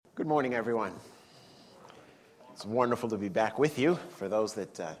Good morning, everyone. It's wonderful to be back with you. For those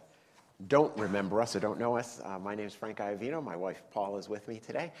that don't remember us or don't know us, my name is Frank Iovino. My wife, Paul, is with me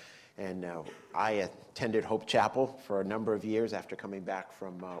today. And I attended Hope Chapel for a number of years after coming back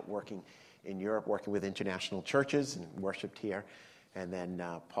from working in Europe, working with international churches and worshiped here. And then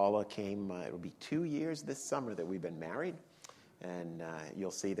Paula came, it'll be 2 years this summer that we've been married. And you'll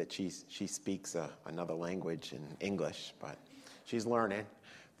see that she speaks another language in English, but she's learning.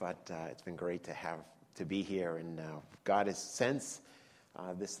 But it's been great to be here. And God has since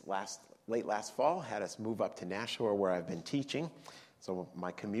late last fall had us move up to Nashua, where I've been teaching. So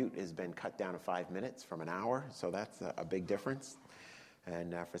my commute has been cut down to 5 minutes from an hour. So that's a big difference.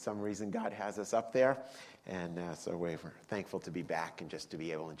 And for some reason, God has us up there. And so we're thankful to be back and just to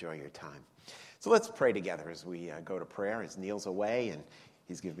be able to enjoy your time. So let's pray together as we go to prayer, as Neil's away, and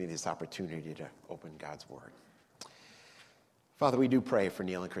he's given me this opportunity to open God's Word. Father, we do pray for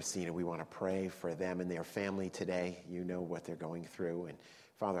Neil and Christina. We want to pray for them and their family today. You know what they're going through. And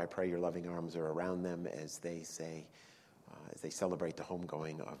Father, I pray your loving arms are around them as they celebrate the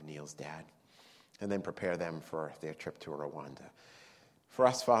homegoing of Neil's dad. And then prepare them for their trip to Rwanda. For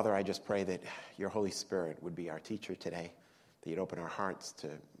us, Father, I just pray that your Holy Spirit would be our teacher today, that you'd open our hearts to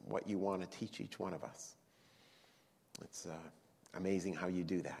what you want to teach each one of us. It's amazing how you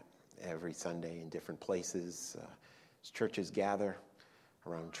do that every Sunday in different places. As churches gather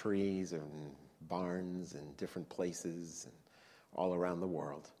around trees and barns and different places and all around the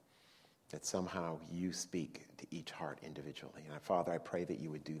world, that somehow you speak to each heart individually. And Father, I pray that you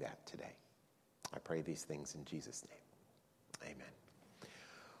would do that today. I pray these things in Jesus' name. Amen.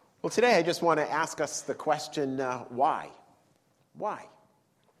 Well, today I just want to ask us the question, why? Why?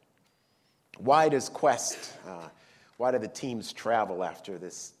 Why does Quest, why do the teams travel after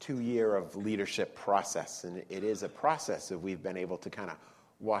this 2 year of leadership process? And it is a process that we've been able to kind of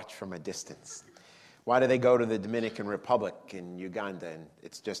watch from a distance. Why do they go to the Dominican Republic and Uganda? And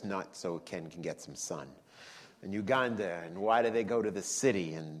it's just not so Ken can get some sun. And Uganda, and why do they go to the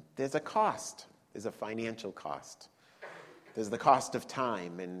city? And there's a cost. There's a financial cost. There's the cost of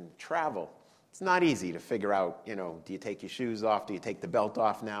time and travel. It's not easy to figure out, do you take your shoes off? Do you take the belt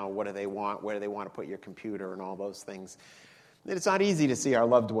off now? What do they want? Where do they want to put your computer and all those things? And it's not easy to see our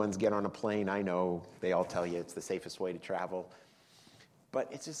loved ones get on a plane. I know they all tell you it's the safest way to travel. But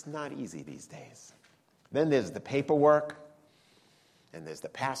it's just not easy these days. Then there's the paperwork, and there's the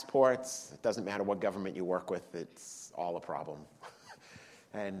passports. It doesn't matter what government you work with. It's all a problem.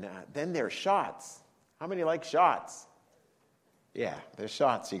 And then there's shots. How many like shots? Yeah, there's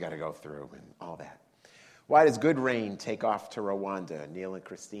shots you got to go through and all that. Why does Good Rain take off to Rwanda? Neil and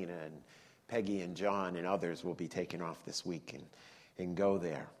Christina and Peggy and John and others will be taking off this week and go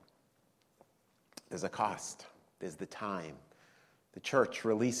there. There's a cost. There's the time. The church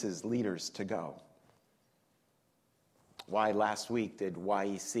releases leaders to go. Why last week did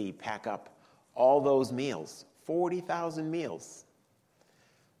YEC pack up all those meals, 40,000 meals,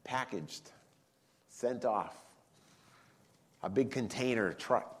 packaged, sent off? A big container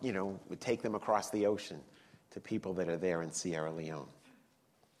truck, would take them across the ocean to people that are there in Sierra Leone.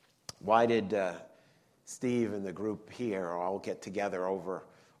 Why did Steve and the group here all get together over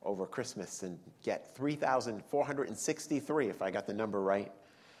Christmas and get 3,463, if I got the number right,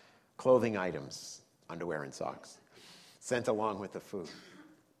 clothing items, underwear and socks, sent along with the food?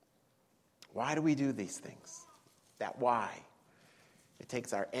 Why do we do these things? That why? It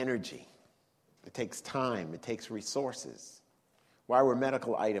takes our energy. It takes time. It takes resources. Why were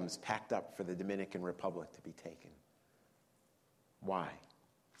medical items packed up for the Dominican Republic to be taken? Why?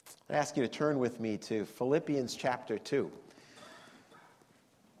 I ask you to turn with me to Philippians chapter 2.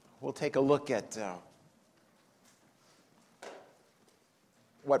 We'll take a look at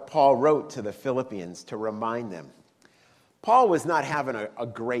what Paul wrote to the Philippians to remind them. Paul was not having a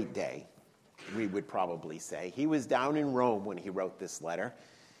great day, we would probably say. He was down in Rome when he wrote this letter.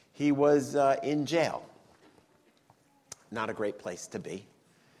 He was in jail. Not a great place to be,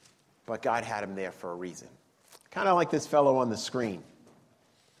 but God had him there for a reason. Kind of like this fellow on the screen.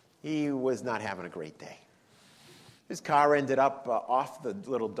 He was not having a great day. His car ended up off the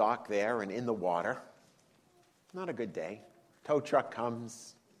little dock there and in the water. Not a good day. Tow truck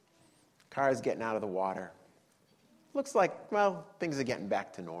comes. Car's getting out of the water. Looks like, things are getting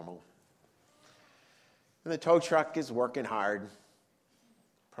back to normal. And the tow truck is working hard.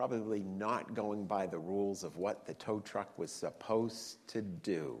 Probably not going by the rules of what the tow truck was supposed to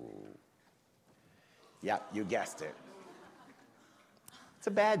do. Yep, you guessed it. It's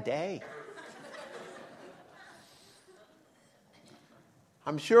a bad day.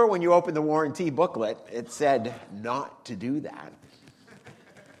 I'm sure when you opened the warranty booklet, it said not to do that.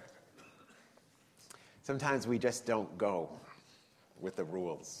 Sometimes we just don't go with the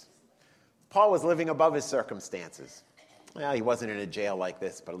rules. Paul was living above his circumstances. Well, he wasn't in a jail like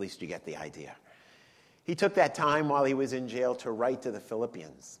this, but at least you get the idea. He took that time while he was in jail to write to the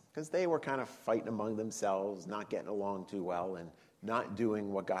Philippians because they were kind of fighting among themselves, not getting along too well, and not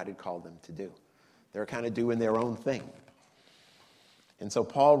doing what God had called them to do. They were kind of doing their own thing. And so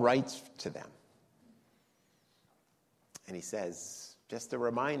Paul writes to them. And he says, just a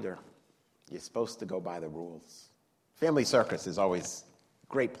reminder, you're supposed to go by the rules. Family Circus is always a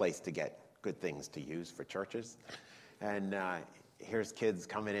great place to get good things to use for churches. And here's kids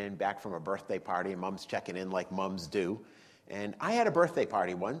coming in back from a birthday party, and mom's checking in like moms do. And I had a birthday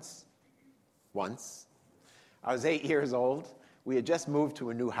party once. I was 8 years old. We had just moved to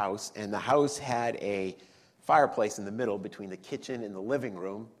a new house, and the house had a fireplace in the middle between the kitchen and the living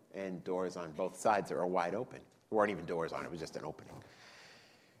room, and doors on both sides that were wide open. There weren't even doors on it. It was just an opening.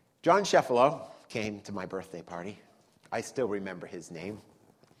 John Sheffalo came to my birthday party. I still remember his name.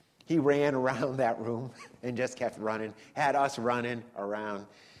 He ran around that room and just kept running, had us running around.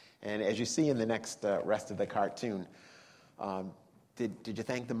 And as you see in the next rest of the cartoon, did you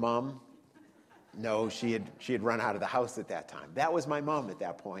thank the mom? No, she had run out of the house at that time. That was my mom at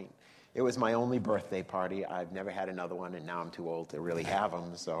that point. It was my only birthday party. I've never had another one, and now I'm too old to really have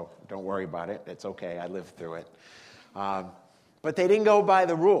them, so don't worry about it. It's okay. I lived through it. But they didn't go by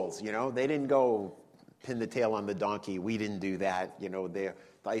the rules, you know. They didn't go pin the tail on the donkey. We didn't do that. You know, the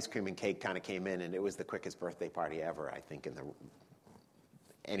ice cream and cake kind of came in, and it was the quickest birthday party ever, I think, in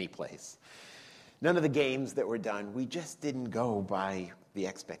any place. None of the games that were done, we just didn't go by the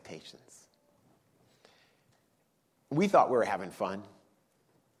expectations. We thought we were having fun,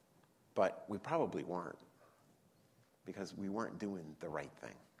 but we probably weren't, because we weren't doing the right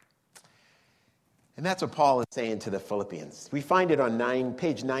thing. And that's what Paul is saying to the Philippians. We find it on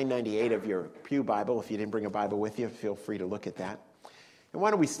page 998 of your Pew Bible. If you didn't bring a Bible with you, feel free to look at that. And why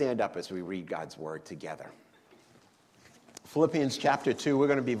don't we stand up as we read God's word together? Philippians chapter 2, we're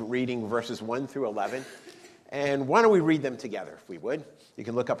going to be reading verses 1 through 11. And why don't we read them together, if we would? You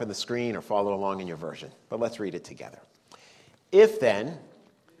can look up on the screen or follow along in your version. But let's read it together. If then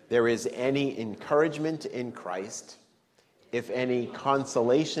there is any encouragement in Christ, if any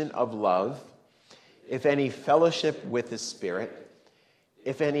consolation of love, if any fellowship with the Spirit,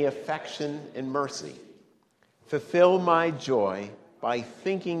 if any affection and mercy, fulfill my joy by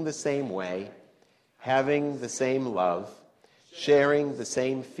thinking the same way, having the same love, sharing the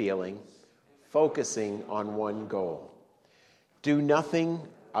same feeling, focusing on one goal. Do nothing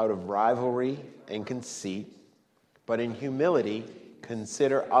out of rivalry and conceit, but in humility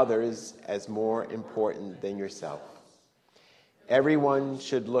consider others as more important than yourself. Everyone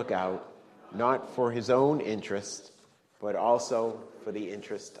should look out not for his own interest, but also for the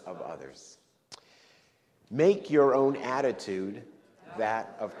interest of others. Make your own attitude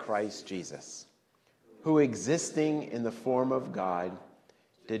that of Christ Jesus, who existing in the form of God,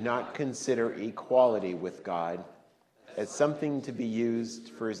 did not consider equality with God as something to be used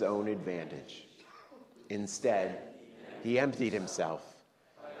for his own advantage. Instead, he emptied himself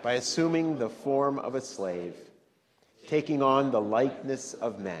by assuming the form of a slave, taking on the likeness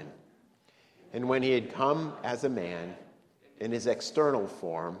of men. And when he had come as a man in his external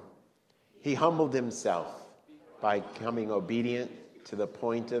form, he humbled himself by becoming obedient to the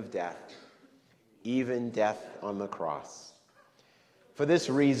point of death, even death on the cross. For this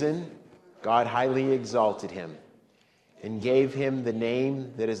reason, God highly exalted him and gave him the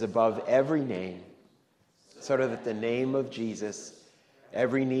name that is above every name, so that at the name of Jesus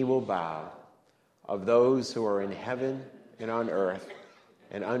every knee will bow, of those who are in heaven and on earth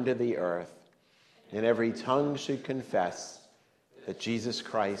and under the earth, and every tongue should confess that Jesus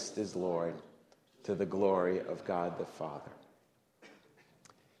Christ is Lord, to the glory of God the Father.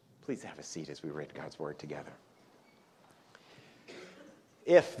 Please have a seat as we read God's word together.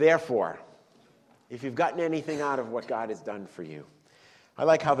 If, therefore, if you've gotten anything out of what God has done for you, I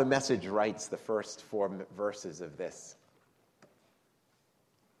like how the Message writes the first 4 verses of this.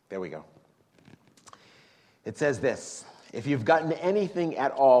 There we go. It says this: if you've gotten anything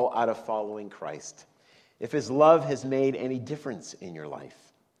at all out of following Christ, if his love has made any difference in your life,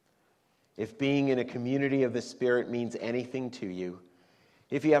 if being in a community of the Spirit means anything to you,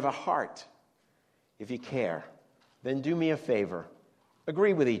 if you have a heart, if you care, then do me a favor.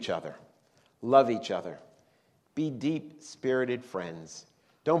 Agree with each other. Love each other. Be deep-spirited friends.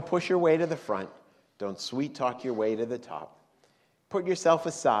 Don't push your way to the front. Don't sweet-talk your way to the top. Put yourself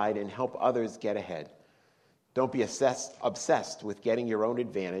aside and help others get ahead. Don't be obsessed with getting your own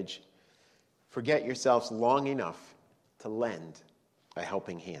advantage. Forget yourselves long enough to lend a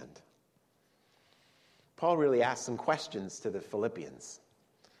helping hand. Paul really asks some questions to the Philippians.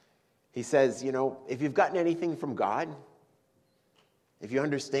 He says, if you've gotten anything from God, if you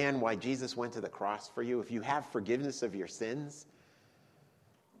understand why Jesus went to the cross for you, if you have forgiveness of your sins,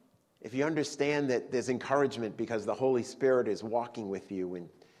 if you understand that there's encouragement because the Holy Spirit is walking with you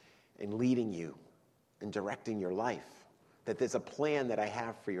and leading you and directing your life, that there's a plan that I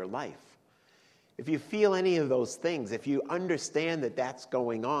have for your life. If you feel any of those things, if you understand that that's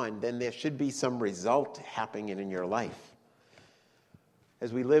going on, then there should be some result happening in your life.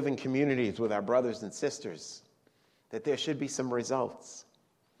 As we live in communities with our brothers and sisters, that there should be some results.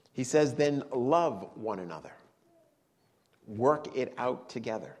 He says, then love one another. Work it out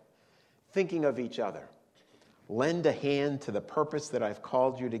together, thinking of each other. Lend a hand to the purpose that I've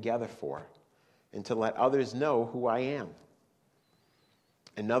called you together for, and to let others know who I am.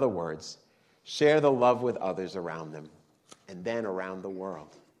 In other words, share the love with others around them, and then around the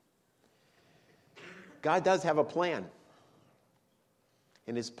world. God does have a plan.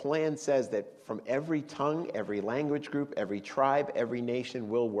 And his plan says that from every tongue, every language group, every tribe, every nation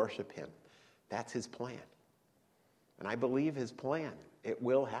will worship him. That's his plan. And I believe his plan. It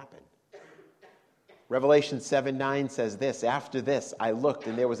will happen. Revelation 7:9 says this, after this I looked,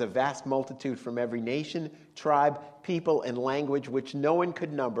 and there was a vast multitude from every nation, tribe, people, and language, which no one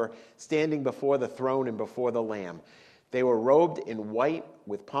could number, standing before the throne and before the Lamb. They were robed in white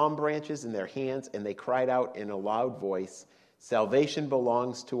with palm branches in their hands, and they cried out in a loud voice, salvation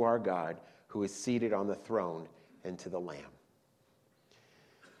belongs to our God, who is seated on the throne, and to the Lamb.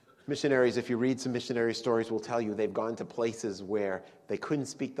 Missionaries, if you read some missionary stories, will tell you they've gone to places where they couldn't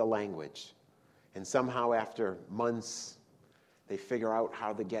speak the language. And somehow after months, they figure out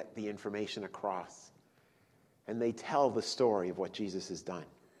how to get the information across. And they tell the story of what Jesus has done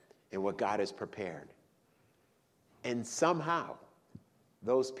and what God has prepared. And somehow,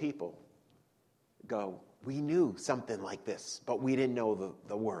 those people go, we knew something like this, but we didn't know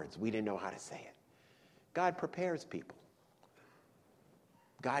the words. We didn't know how to say it. God prepares people.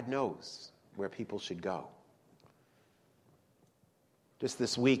 God knows where people should go. Just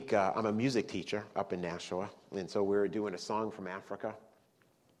this week, I'm a music teacher up in Nashua, and so we were doing a song from Africa.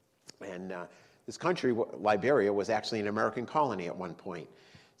 And this country, Liberia, was actually an American colony at one point.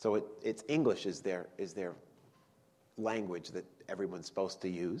 So it's English is their language that everyone's supposed to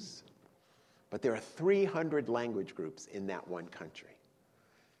use. But there are 300 language groups in that one country.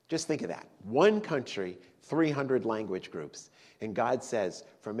 Just think of that. One country, 300 language groups. And God says,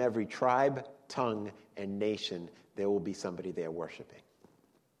 from every tribe, tongue, and nation, there will be somebody there worshiping.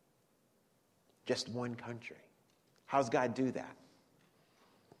 Just one country. How's God do that?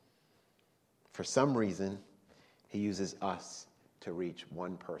 For some reason, he uses us to reach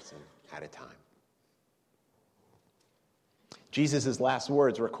one person at a time. Jesus' last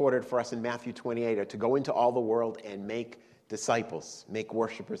words recorded for us in Matthew 28 are to go into all the world and make disciples, make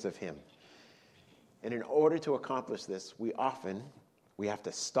worshipers of him. And in order to accomplish this, we have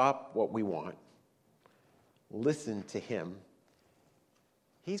to stop what we want, listen to him.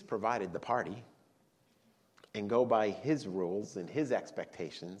 He's provided the party, and go by his rules and his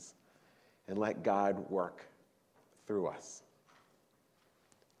expectations and let God work through us.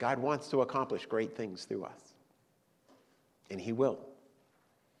 God wants to accomplish great things through us, and he will.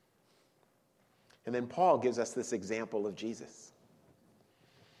 And then Paul gives us this example of Jesus.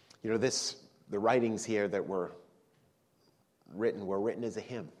 The writings here that were written as a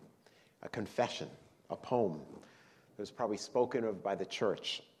hymn, a confession, a poem. It was probably spoken of by the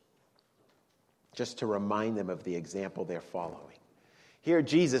church just to remind them of the example they're following. Here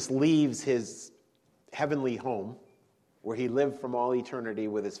Jesus leaves his heavenly home where he lived from all eternity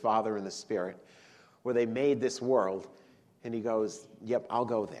with his Father and the Spirit, where they made this world, and he goes, yep, I'll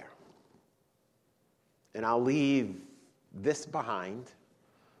go there. And I'll leave this behind.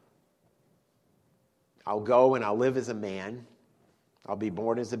 I'll go and I'll live as a man. I'll be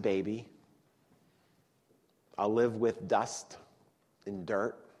born as a baby. I'll live with dust and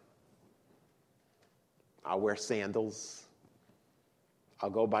dirt. I'll wear sandals.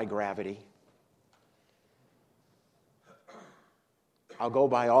 I'll go by gravity. I'll go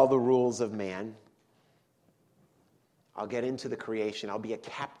by all the rules of man. I'll get into the creation. I'll be a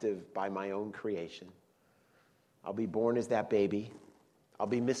captive by my own creation. I'll be born as that baby. I'll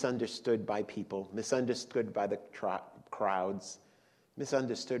be misunderstood by people, misunderstood by the crowds,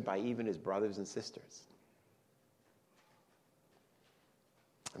 misunderstood by even his brothers and sisters.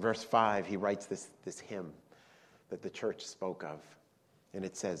 In verse 5, he writes this hymn that the church spoke of, and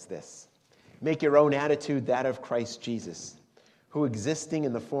it says this: make your own attitude that of Christ Jesus, who existing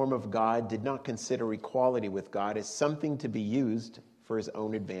in the form of God did not consider equality with God as something to be used for his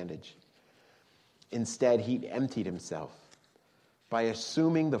own advantage. Instead, he emptied himself by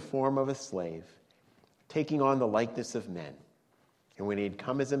assuming the form of a slave, taking on the likeness of men. And when he had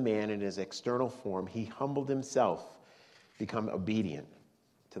come as a man in his external form, he humbled himself, become obedient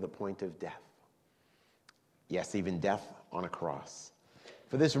to the point of death. Yes, even death on a cross.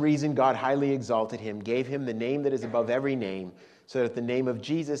 For this reason, God highly exalted him, gave him the name that is above every name, so that at the name of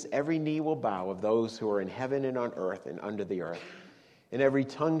Jesus every knee will bow of those who are in heaven and on earth and under the earth, and every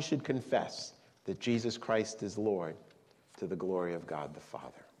tongue should confess that Jesus Christ is Lord, to the glory of God the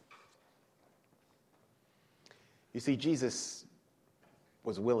Father. You see, Jesus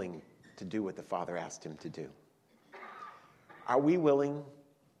was willing to do what the Father asked him to do. Are we willing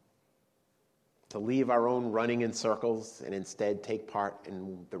to leave our own running in circles and instead take part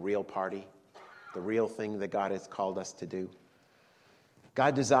in the real party, the real thing that God has called us to do?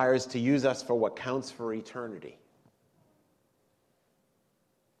 God desires to use us for what counts for eternity.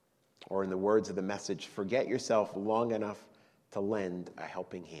 Or in the words of the message, forget yourself long enough to lend a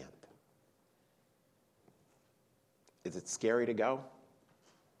helping hand. Is it scary to go?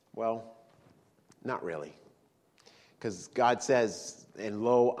 Well, not really. Because God says, and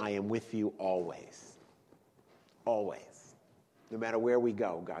lo, I am with you always. Always. No matter where we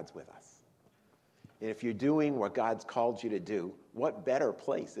go, God's with us. And if you're doing what God's called you to do, what better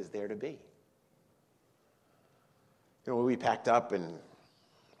place is there to be? You know, when we packed up and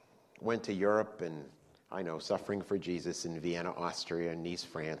went to Europe, and I know, suffering for Jesus in Vienna, Austria, and Nice,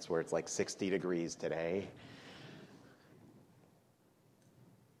 France, where it's like 60 degrees today.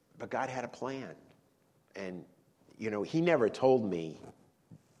 But God had a plan. And, you know, he never told me,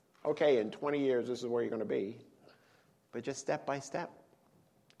 okay, in 20 years, this is where you're going to be. But just step by step.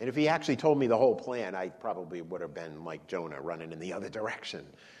 And if he actually told me the whole plan, I probably would have been like Jonah, running in the other direction.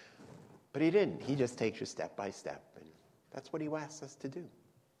 But he didn't. He just takes you step by step. And that's what he asks us to do.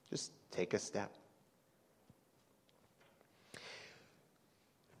 Just take a step.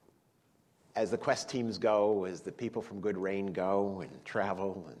 As the quest teams go, as the people from Good Rain go and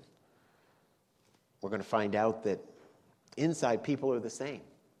travel, and we're going to find out that inside people are the same,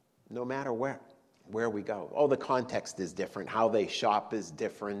 no matter where we go. Oh, the context is different. How they shop is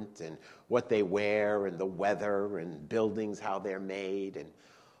different, and what they wear, and the weather, and buildings, how they're made, and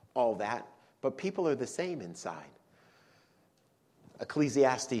all that. But people are the same inside.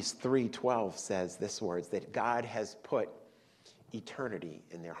 Ecclesiastes 3:12 says this words, that God has put eternity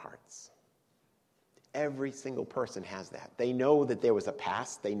in their hearts. Every single person has that. They know that there was a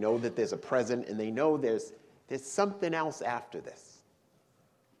past, they know that there's a present, and they know there's something else after this.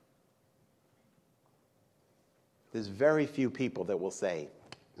 There's very few people that will say,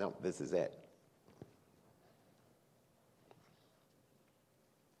 no, this is it.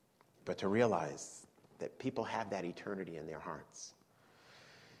 But to realize that people have that eternity in their hearts.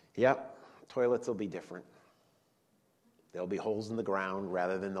 Yep, toilets will be different. There'll be holes in the ground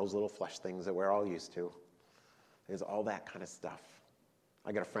rather than those little flush things that we're all used to. There's all that kind of stuff.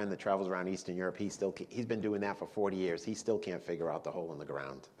 I got a friend that travels around Eastern Europe. He's been doing that for 40 years. He still can't figure out the hole in the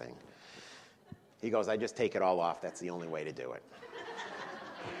ground thing. He goes, I just take it all off. That's the only way to do it.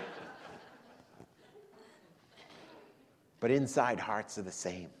 But inside, hearts are the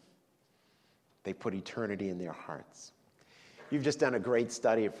same. They put eternity in their hearts. You've just done a great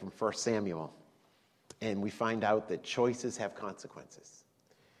study from 1 Samuel, and we find out that choices have consequences.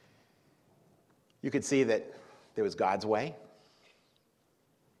 You could see that there was God's way.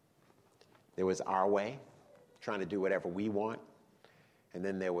 There was our way, trying to do whatever we want. And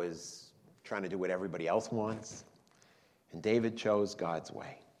then there was trying to do what everybody else wants. And David chose God's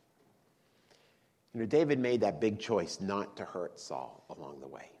way. You know, David made that big choice not to hurt Saul along the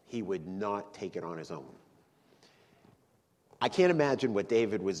way. He would not take it on his own. I can't imagine what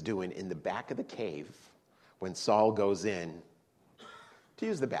David was doing in the back of the cave when Saul goes in to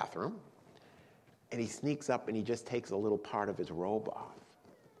use the bathroom, and he sneaks up and he just takes a little part of his robe off.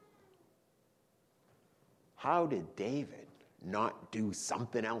 How did David not do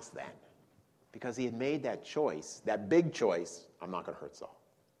something else then? Because he had made that choice, that big choice, I'm not going to hurt Saul.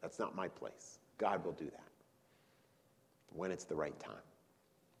 That's not my place. God will do that when it's the right time.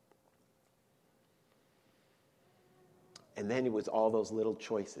 And then it was all those little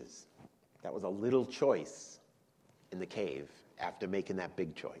choices. That was a little choice in the cave after making that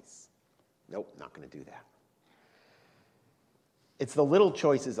big choice. Nope, not going to do that. It's the little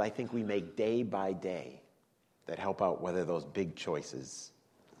choices I think we make day by day that help out whether those big choices,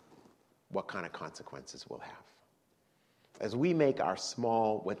 what kind of consequences we'll have. As we make our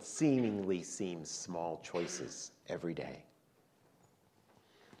small, what seemingly seems small choices every day.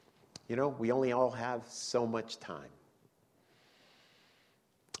 You know, we only all have so much time.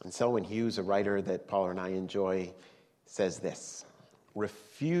 And Selwyn Hughes, a writer that Paula and I enjoy, says this: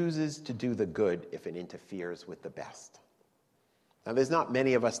 refuses to do the good if it interferes with the best. Now, there's not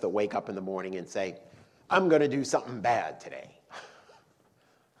many of us that wake up in the morning and say, I'm going to do something bad today.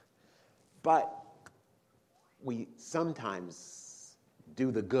 But we sometimes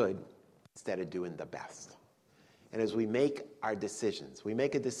do the good instead of doing the best. And as we make our decisions, we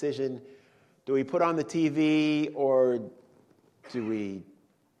make a decision, do we put on the TV or do we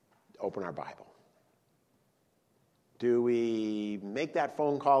open our Bible? Do we make that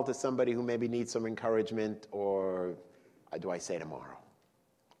phone call to somebody who maybe needs some encouragement, or do I say tomorrow?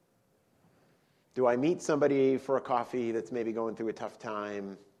 Do I meet somebody for a coffee that's maybe going through a tough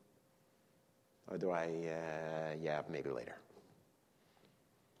time, or do I, maybe later?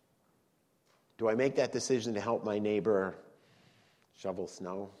 Do I make that decision to help my neighbor shovel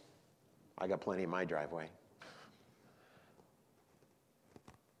snow? I got plenty in my driveway.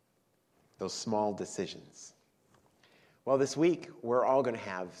 Those small decisions. Well, this week, we're all going to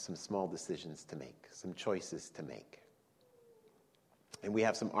have some small decisions to make, some choices to make. And we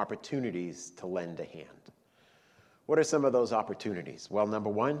have some opportunities to lend a hand. What are some of those opportunities? Well,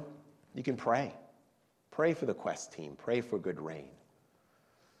 number one, you can pray. Pray for the Quest team. Pray for good rain.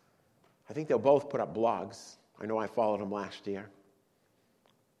 I think they'll both put up blogs. I know I followed them last year.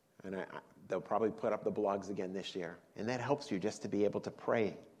 And they'll probably put up the blogs again this year. And that helps you just to be able to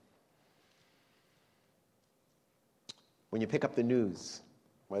pray. When you pick up the news,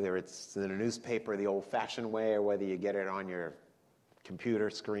 whether it's in a newspaper the old-fashioned way or whether you get it on your computer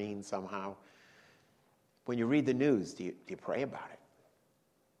screen somehow, when you read the news, do you pray about it?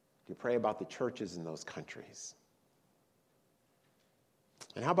 Do you pray about the churches in those countries?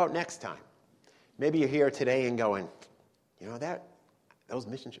 And how about next time? Maybe you're here today and going, those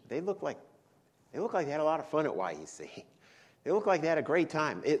mission trips, they look like they had a lot of fun at YEC. They look like they had a great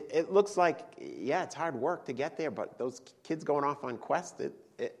time. It looks like, it's hard work to get there, but those kids going off on Quest,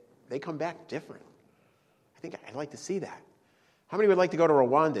 they come back different. I think I'd like to see that. How many would like to go to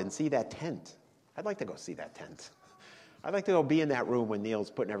Rwanda and see that tent? I'd like to go see that tent. I'd like to go be in that room when Neil's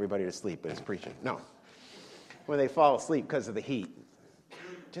putting everybody to sleep and is preaching. No. When they fall asleep because of the heat.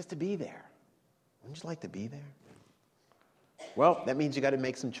 Just to be there. Wouldn't you like to be there? Well, that means you got to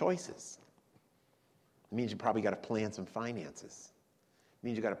make some choices. It means you probably got to plan some finances. It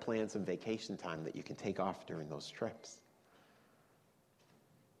means you got to plan some vacation time that you can take off during those trips.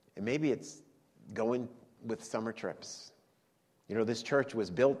 And maybe it's going with summer trips. This church was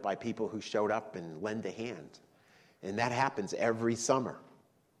built by people who showed up and lend a hand. And that happens every summer,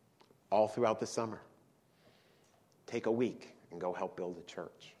 all throughout the summer. Take a week and go help build a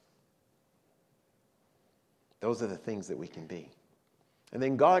church. Those are the things that we can be. And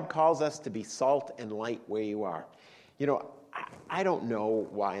then God calls us to be salt and light where you are. I don't know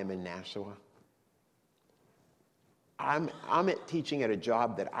why I'm in Nashua. I'm teaching at a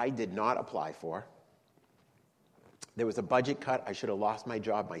job that I did not apply for. There was a budget cut. I should have lost my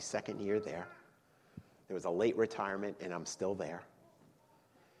job my second year there. There was a late retirement, and I'm still there.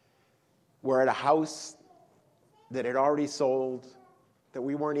 We're at a house that had already sold, that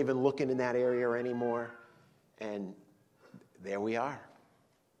we weren't even looking in that area anymore, and there we are.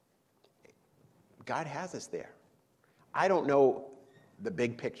 God has us there. I don't know the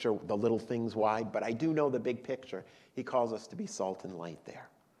big picture, the little things wide, but I do know the big picture. He calls us to be salt and light there.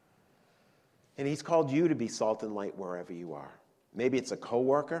 And he's called you to be salt and light wherever you are. Maybe it's a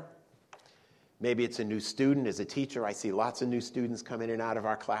coworker. Maybe it's a new student. As a teacher, I see lots of new students come in and out of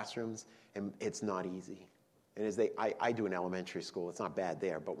our classrooms, and it's not easy. And I do an elementary school. It's not bad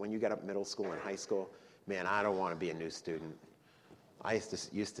there, but when you get up middle school and high school, man, I don't want to be a new student. I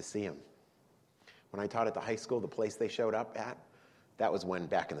used to see them. When I taught at the high school, the place they showed up at, that was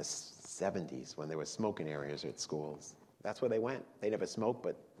back in the 70s, when there were smoking areas at schools. That's where they went. They never smoked,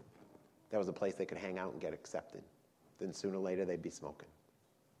 but that was a place they could hang out and get accepted. Then sooner or later, they'd be smoking.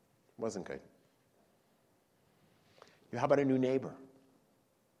 It wasn't good. How about a new neighbor?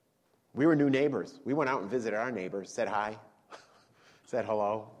 We were new neighbors. We went out and visited our neighbors, said hi, said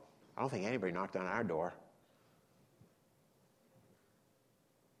hello. I don't think anybody knocked on our door.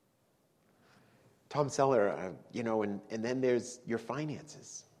 Tom Seller, and then there's your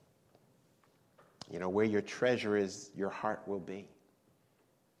finances. Where your treasure is, your heart will be.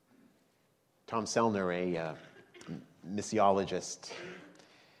 Tom Sellner, a missiologist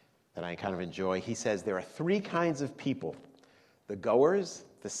that I kind of enjoy, he says there are three kinds of people: the goers,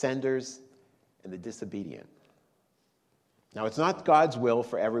 the senders, and the disobedient. Now, it's not God's will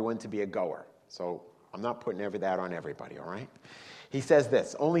for everyone to be a goer, so I'm not putting that on everybody, all right? He says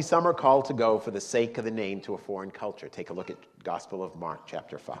this, only some are called to go for the sake of the name to a foreign culture. Take a look at Gospel of Mark,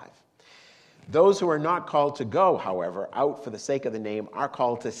 chapter 5. Those who are not called to go, however, out for the sake of the name, are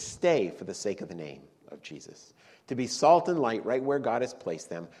called to stay for the sake of the name of Jesus. To be salt and light right where God has placed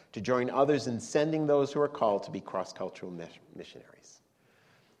them, to join others in sending those who are called to be cross-cultural missionaries.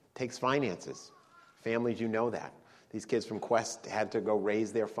 It takes finances. Families, you know that. These kids from Quest had to go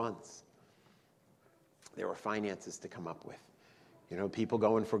raise their funds. There were finances to come up with. You know, people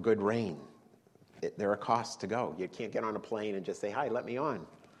going for Good Rain. There are costs to go. You can't get on a plane and just say, hi, let me on.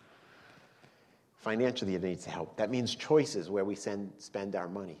 Financially, it needs help. That means choices where we spend our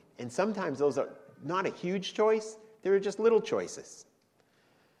money. And sometimes those are not a huge choice. They're just little choices.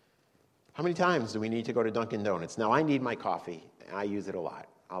 How many times do we need to go to Dunkin' Donuts? Now, I need my coffee, and I use it a lot.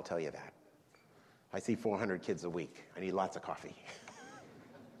 I'll tell you that. I see 400 kids a week. I need lots of coffee.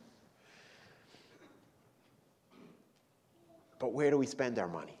 But where do we spend our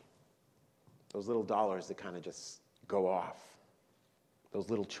money? Those little dollars that kind of just go off.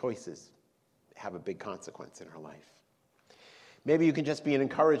 Those little choices have a big consequence in our life. Maybe you can just be an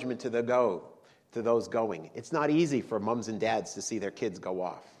encouragement to those going. It's not easy for moms and dads to see their kids go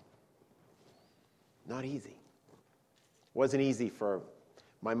off. Not easy. Wasn't easy for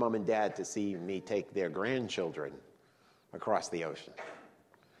my mom and dad to see me take their grandchildren across the ocean.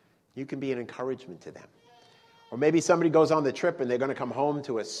 You can be an encouragement to them. Or maybe somebody goes on the trip and they're going to come home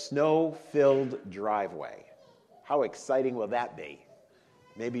to a snow-filled driveway. How exciting will that be?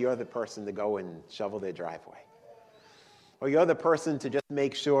 Maybe you're the person to go and shovel their driveway. Or you're the person to just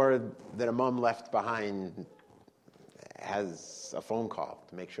make sure that a mom left behind has a phone call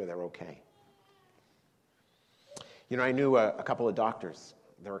to make sure they're okay. You know, I knew a couple of doctors.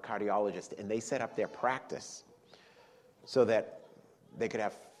 They were cardiologists, and they set up their practice so that they could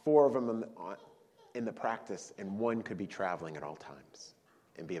have 4 of them in the practice, and 1 could be traveling at all times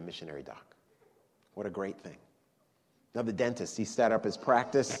and be a missionary doc. What a great thing. Another dentist, he set up his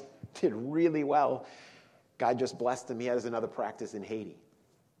practice, did really well. God just blessed him. He has another practice in Haiti,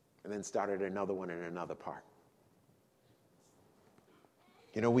 and then started another one in another part.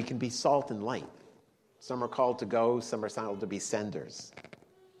 You know, we can be salt and light. Some are called to go, some are called to be senders.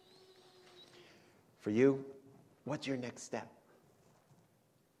 For you, what's your next step?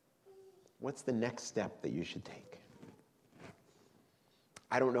 What's the next step that you should take?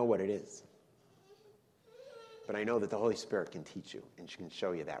 I don't know what it is. But I know that the Holy Spirit can teach you and she can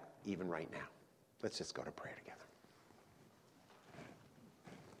show you that even right now. Let's just go to prayer together.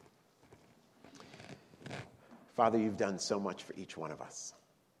 Father, you've done so much for each one of us.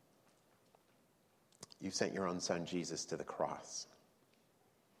 You've sent your own son, Jesus, to the cross.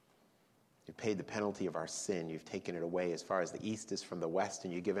 You paid the penalty of our sin. You've taken it away as far as the east is from the west,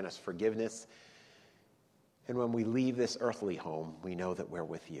 and you've given us forgiveness. And when we leave this earthly home, we know that we're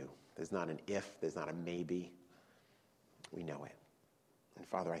with you. There's not an if, there's not a maybe. We know it. And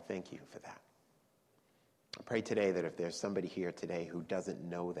Father, I thank you for that. I pray today that if there's somebody here today who doesn't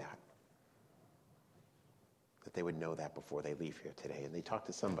know that they would know that before they leave here today, and they talk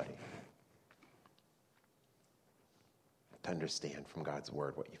to somebody to understand from God's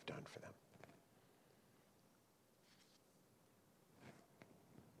word what you've done for them.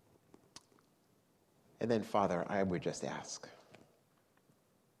 And then, Father, I would just ask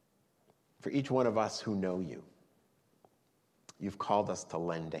for each one of us who know you, you've called us to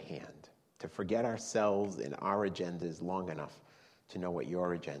lend a hand, to forget ourselves and our agendas long enough to know what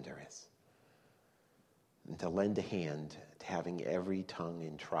your agenda is, and to lend a hand to having every tongue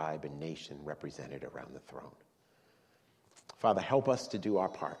and tribe and nation represented around the throne. Father, help us to do our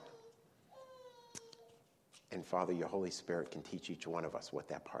part. And Father, your Holy Spirit can teach each one of us what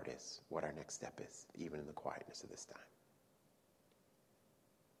that part is, what our next step is, even in the quietness of this time.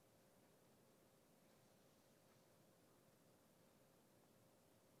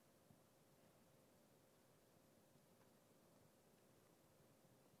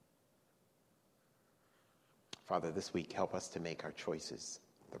 Father, this week, help us to make our choices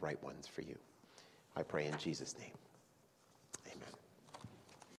the right ones for you. I pray in Jesus' name. Amen.